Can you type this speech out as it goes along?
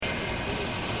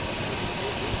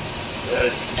You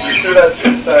threw that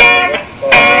to the side.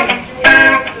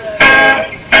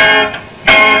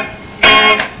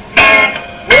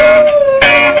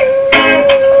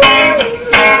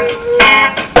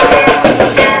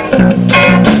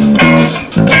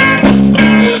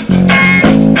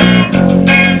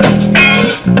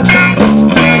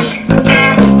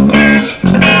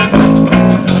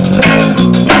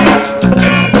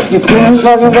 You feel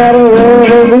talking about a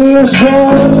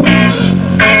revolution.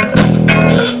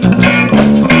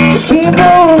 The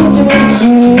people didn't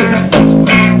see.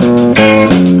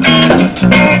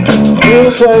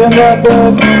 You're talking about the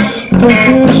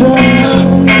confusion.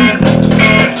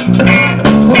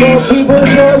 About people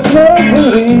just make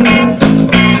believe.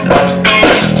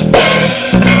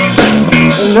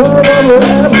 And no one will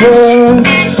ever.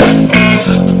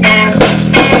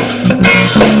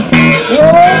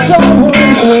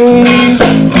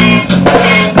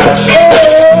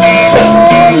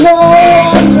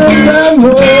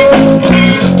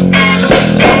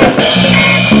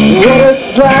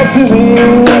 Like to be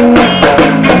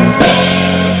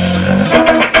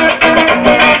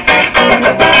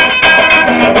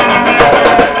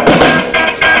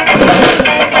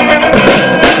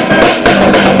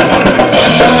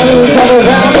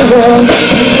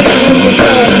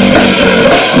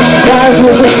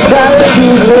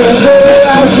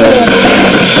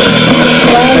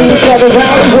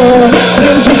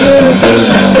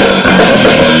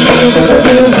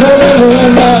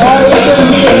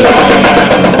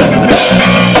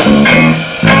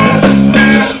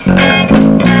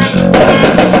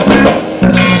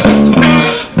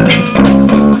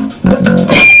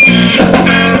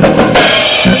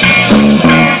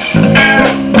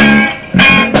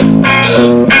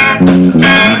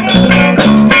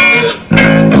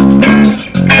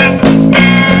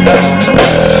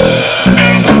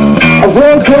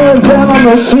what's going down on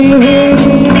the TV?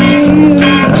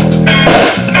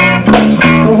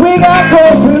 We got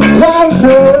corporate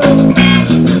sponsors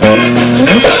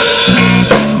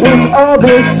with all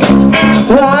this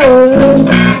flying.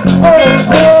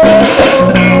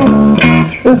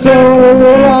 It's all the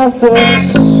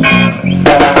monsters.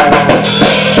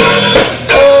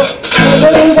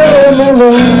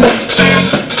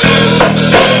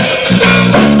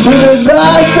 To the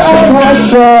last of my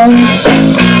sons.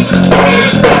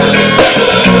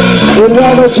 With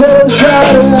all the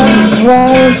genocide and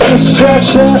violent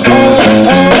destruction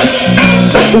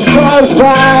the stars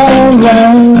by and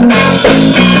round.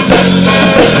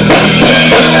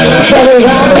 But it's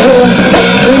out of here.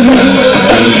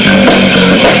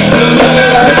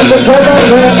 The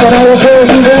program and I will go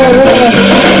through there.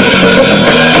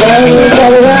 But it's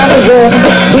out of here.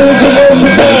 Here's your name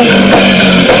again.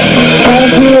 I'm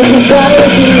here in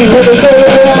society with the day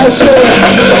that I share.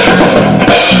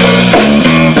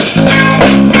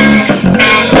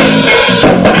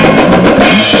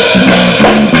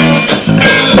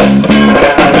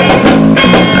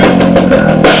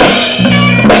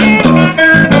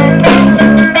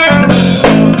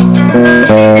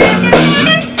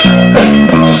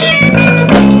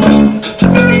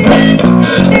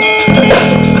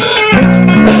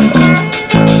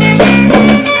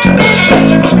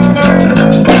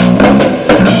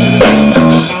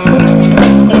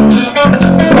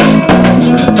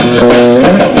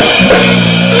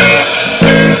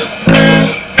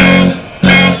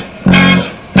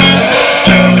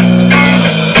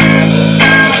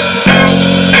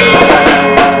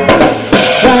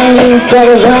 That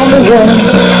around the world,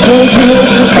 make you look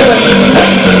the good.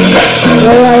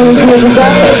 Well, I ain't taking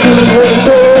back to the way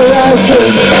I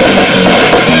should.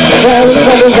 That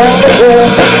around the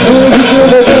world, make you feel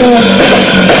the good.